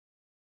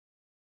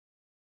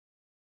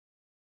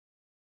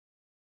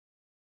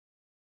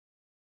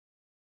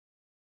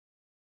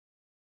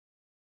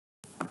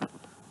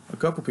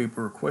couple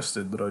people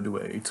requested that I do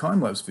a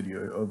time-lapse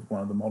video of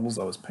one of the models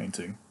I was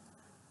painting.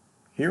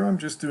 Here I'm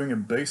just doing a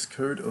base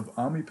coat of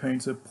Army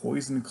Painter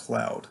Poison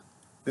Cloud.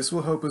 This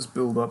will help us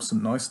build up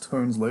some nice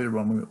tones later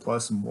on when we apply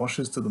some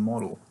washes to the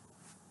model.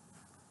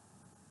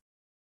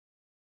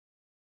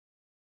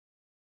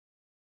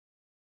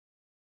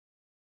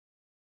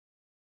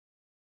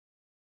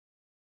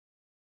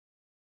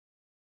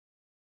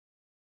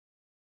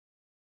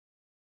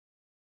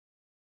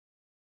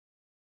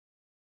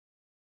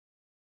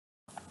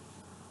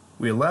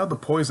 We allowed the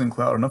Poison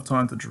Cloud enough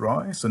time to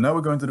dry, so now we're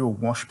going to do a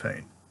wash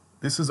paint.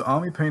 This is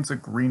Army Painter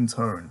Green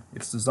Tone.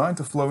 It's designed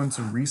to flow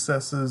into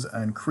recesses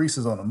and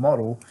creases on a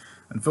model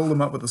and fill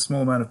them up with a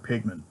small amount of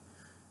pigment.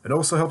 It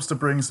also helps to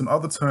bring some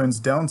other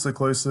tones down to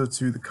closer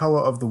to the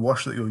color of the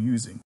wash that you're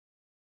using.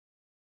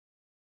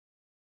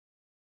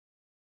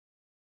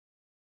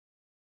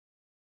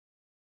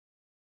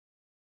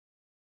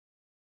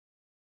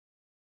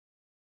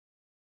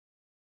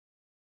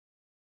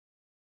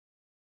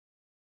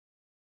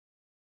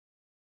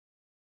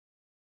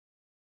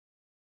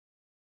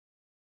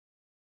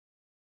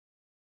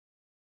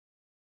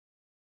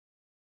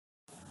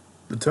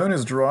 The tone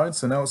is dried,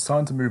 so now it's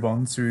time to move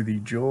on to the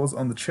jaws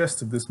on the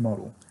chest of this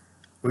model.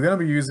 We're going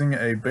to be using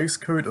a base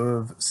coat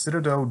of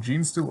Citadel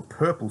Genesteel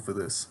Purple for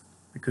this,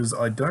 because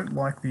I don't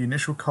like the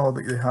initial color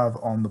that you have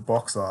on the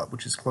box art,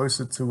 which is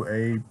closer to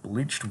a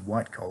bleached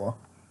white color.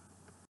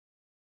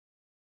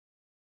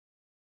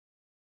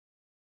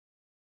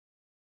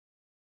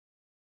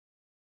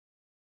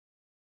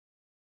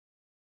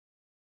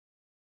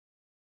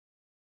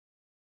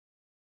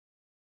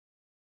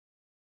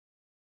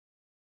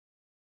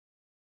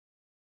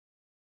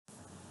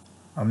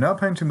 I'm now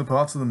painting the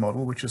parts of the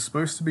model which are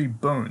supposed to be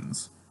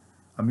bones.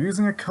 I'm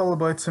using a color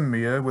by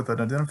Tamiya with an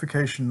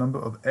identification number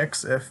of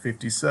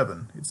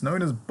XF57. It's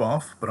known as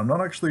buff, but I'm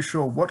not actually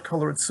sure what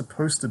color it's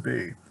supposed to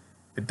be.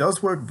 It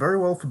does work very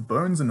well for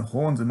bones and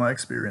horns in my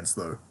experience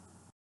though.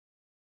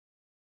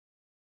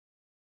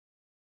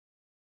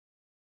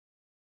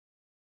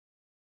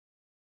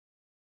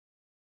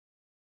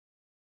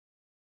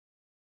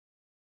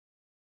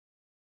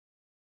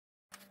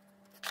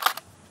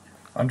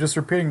 I'm just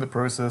repeating the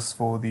process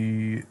for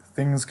the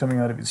things coming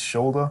out of his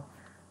shoulder.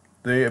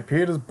 They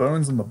appeared as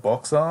bones in the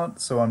box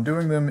art, so I'm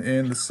doing them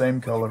in the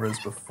same color as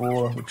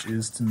before, which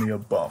is Tamiya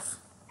buff.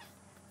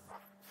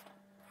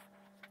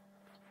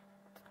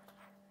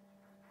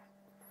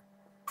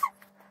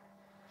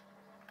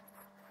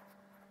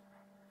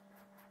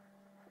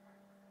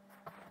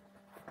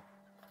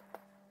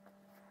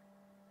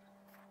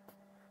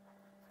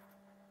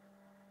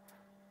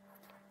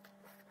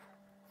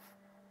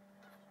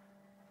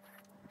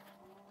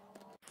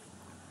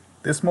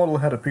 This model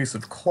had a piece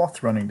of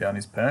cloth running down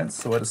his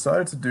pants, so I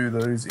decided to do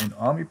those in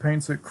Army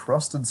Painter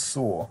Crusted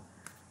Sore.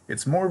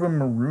 It's more of a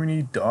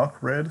maroony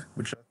dark red,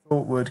 which I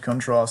thought would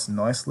contrast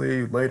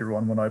nicely later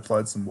on when I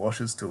applied some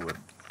washes to it.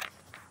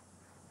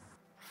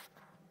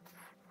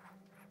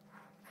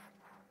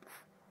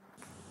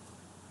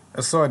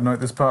 A side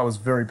note, this part was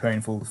very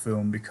painful to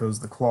film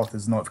because the cloth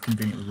is not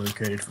conveniently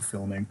located for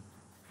filming.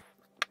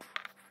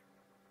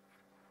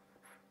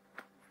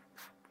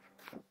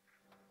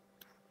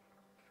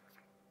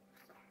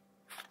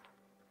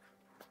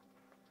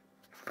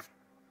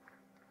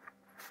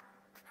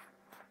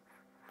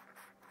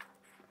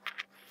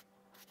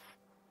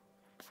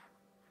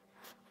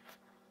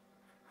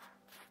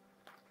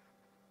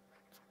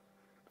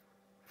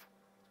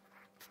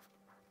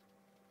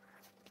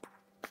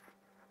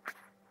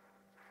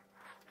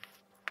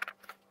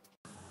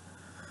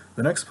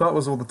 The next part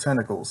was all the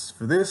tentacles.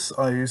 For this,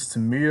 I used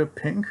Tamiya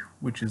Pink,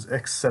 which is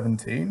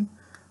X17,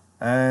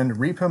 and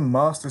Reaper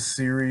Master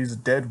Series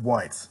Dead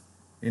White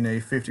in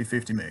a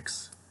 50-50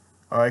 mix.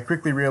 I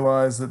quickly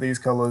realized that these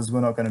colors were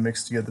not going to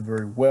mix together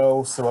very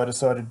well, so I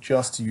decided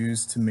just to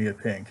use Tamiya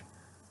Pink.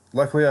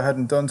 Luckily I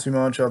hadn't done too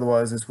much,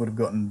 otherwise this would have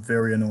gotten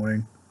very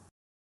annoying.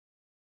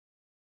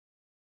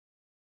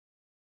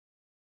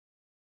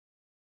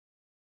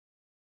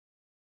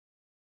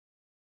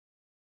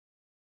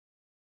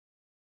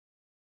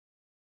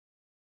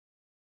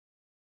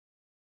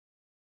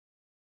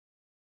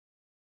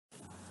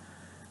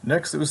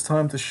 Next it was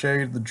time to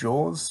shade the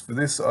jaws. For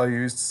this I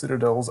used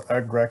Citadel's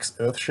Agrax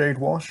Earthshade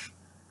Wash.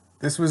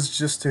 This was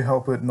just to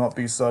help it not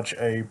be such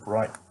a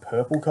bright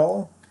purple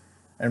color,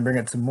 and bring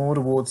it to more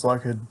towards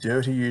like a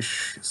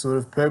dirty-ish, sort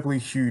of purpley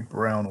hued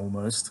brown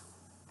almost.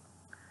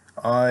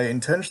 I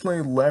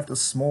intentionally left a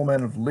small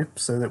amount of lip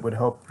so that would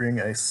help bring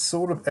a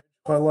sort of edge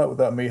highlight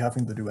without me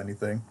having to do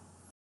anything.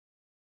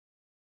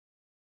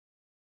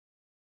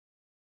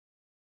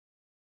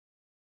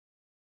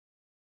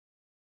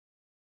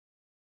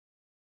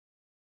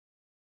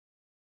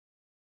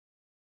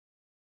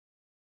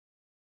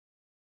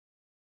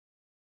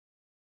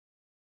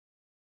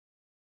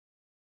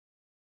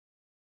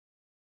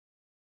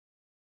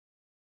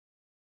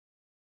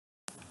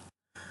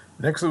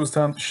 Next it was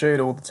time to shade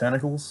all the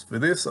tentacles. For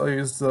this I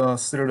used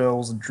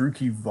Citadel's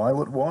Druki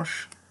Violet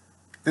Wash.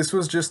 This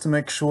was just to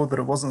make sure that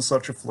it wasn't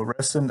such a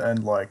fluorescent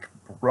and like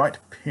bright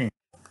pink,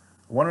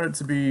 I wanted it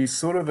to be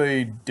sort of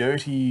a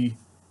dirty,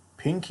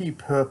 pinky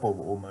purple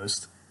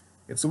almost.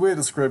 It's a weird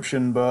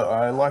description, but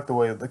I like the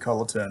way that the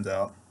color turned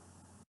out.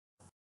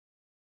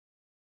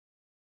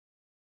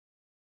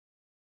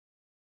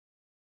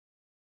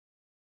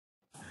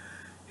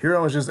 Here I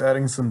was just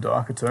adding some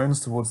darker tones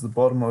towards the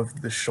bottom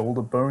of the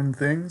shoulder bone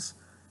things.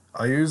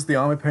 I used the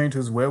Army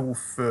Painter's werewolf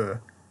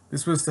fur.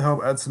 This was to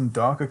help add some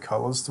darker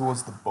colors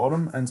towards the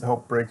bottom and to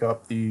help break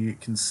up the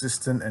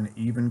consistent and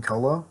even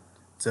color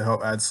to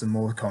help add some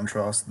more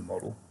contrast to the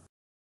model.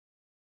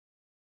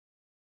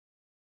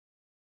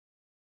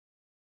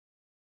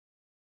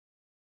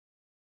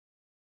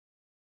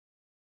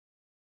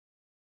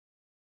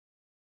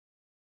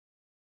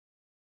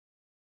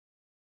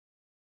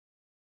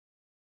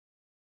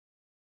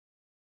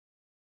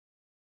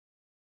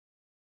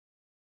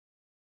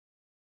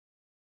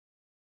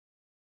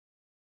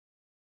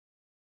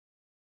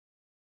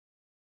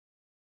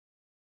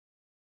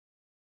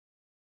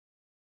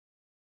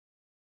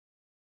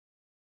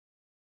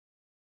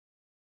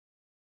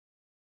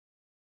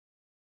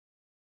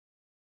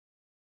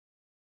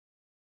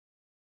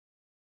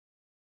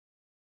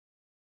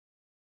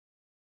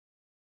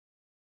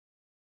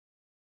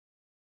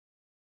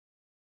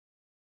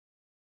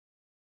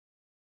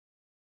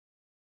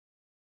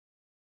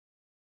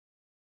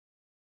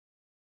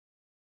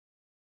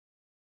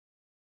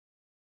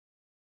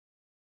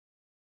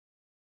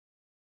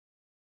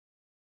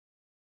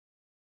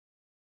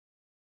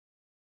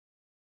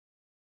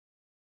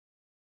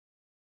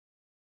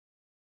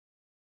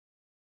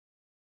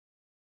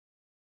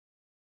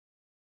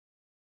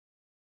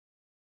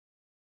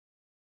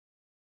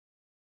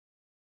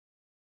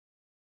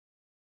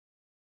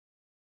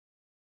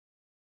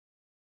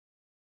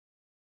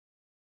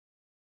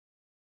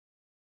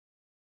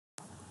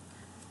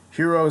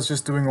 Here I was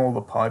just doing all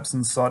the pipes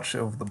and such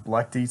of the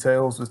black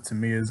details with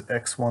Tamiya's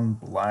X1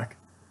 black.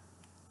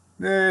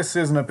 This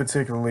isn't a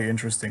particularly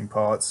interesting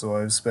part, so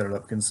I've sped it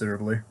up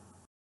considerably.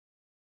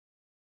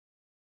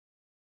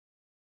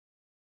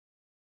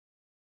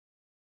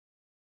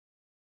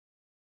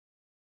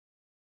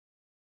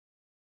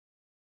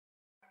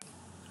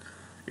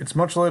 It's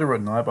much later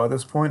at night by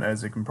this point,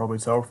 as you can probably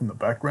tell from the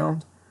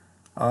background.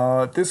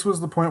 This was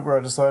the point where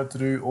I decided to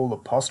do all the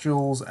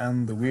pustules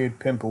and the weird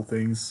pimple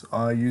things.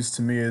 I used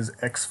Tamiya's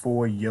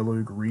X4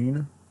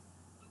 yellow-green.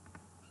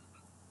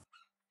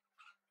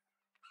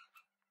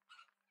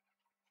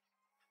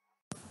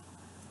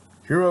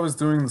 Here I was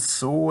doing the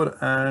sword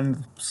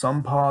and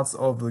some parts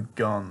of the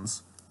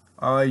guns.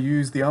 I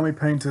used the Army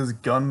Painter's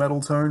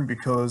gunmetal tone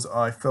because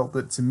I felt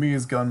that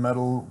Tamiya's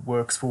gunmetal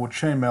works for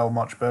chainmail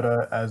much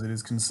better as it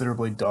is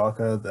considerably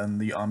darker than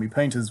the Army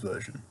Painter's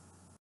version.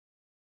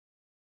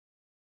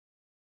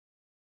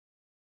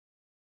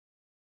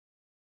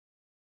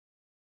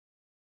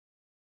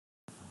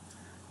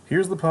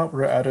 Here's the part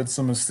where I added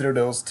some of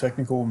Citadel's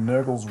technical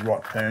Nurgle's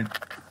Rot paint.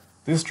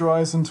 This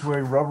dries into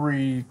a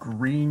rubbery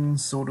green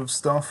sort of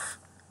stuff.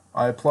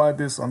 I applied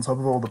this on top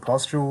of all the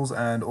pustules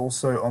and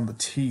also on the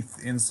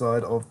teeth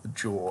inside of the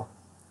jaw.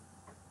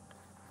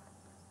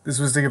 This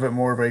was to give it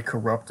more of a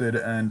corrupted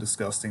and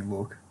disgusting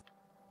look.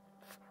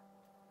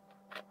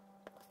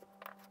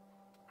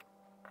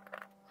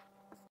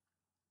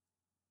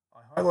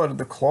 I highlighted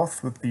the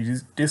cloth with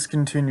the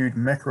discontinued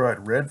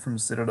Mechrite Red from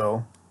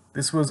Citadel.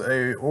 This was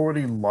a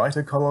already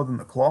lighter color than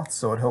the cloth,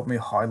 so it helped me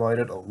highlight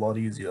it a lot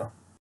easier.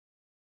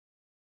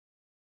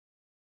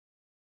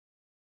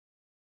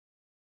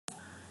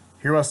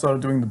 Here I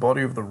started doing the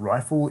body of the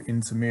rifle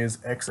in Tamir's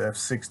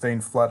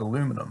XF16 flat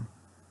aluminum.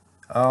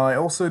 I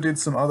also did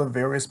some other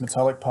various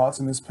metallic parts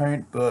in this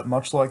paint, but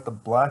much like the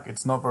black,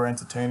 it's not very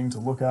entertaining to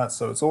look at,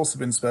 so it's also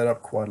been sped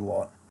up quite a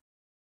lot.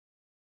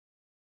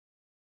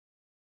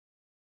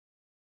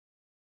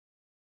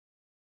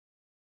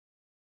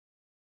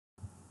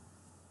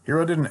 Here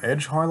I did an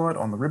edge highlight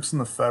on the rips in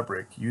the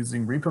fabric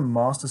using Reaper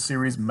Master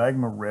Series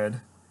Magma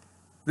Red.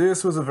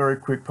 This was a very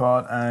quick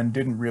part and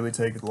didn't really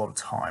take a lot of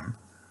time.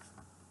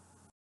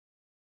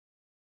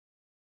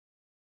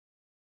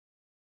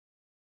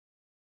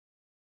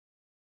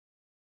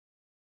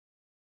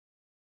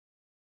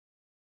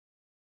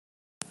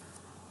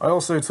 I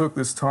also took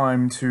this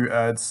time to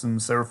add some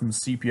Seraphim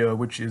Sepia,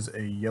 which is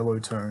a yellow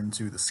tone,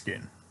 to the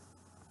skin.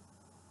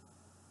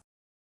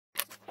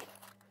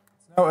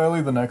 It's now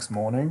early the next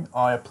morning.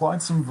 I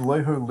applied some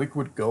Vallejo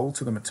liquid gold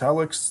to the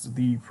metallics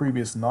the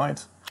previous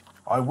night.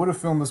 I would have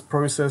filmed this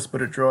process,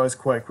 but it dries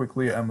quite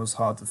quickly and was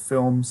hard to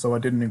film, so I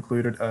didn't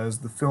include it as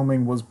the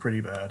filming was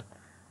pretty bad.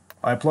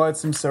 I applied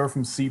some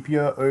Seraphim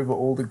Sepia over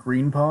all the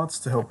green parts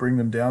to help bring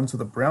them down to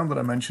the brown that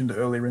I mentioned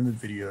earlier in the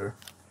video,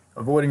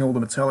 avoiding all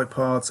the metallic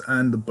parts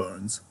and the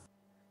bones.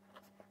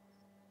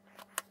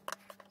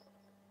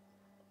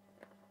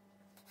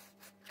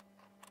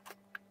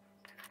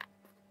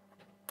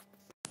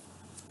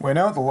 We're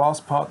now at the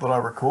last part that I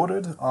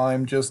recorded.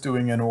 I'm just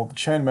doing in all the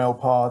chainmail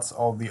parts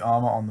of the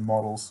armor on the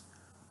models.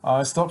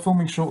 I stopped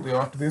filming shortly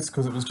after this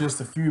because it was just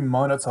a few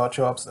minor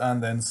touch-ups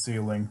and then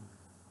sealing.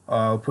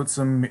 I'll put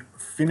some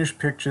finished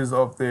pictures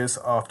of this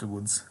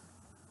afterwards.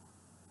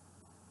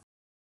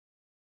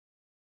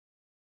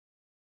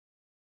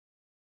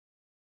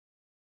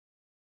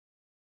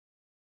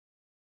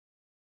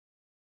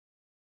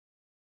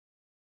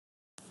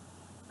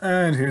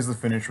 And here's the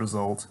finished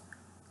result.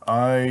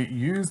 I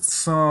used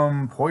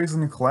some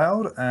Poison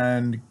Cloud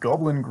and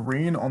Goblin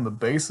Green on the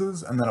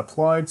bases, and then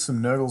applied some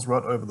Nurgle's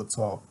Rot over the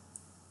top.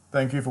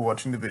 Thank you for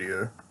watching the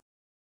video.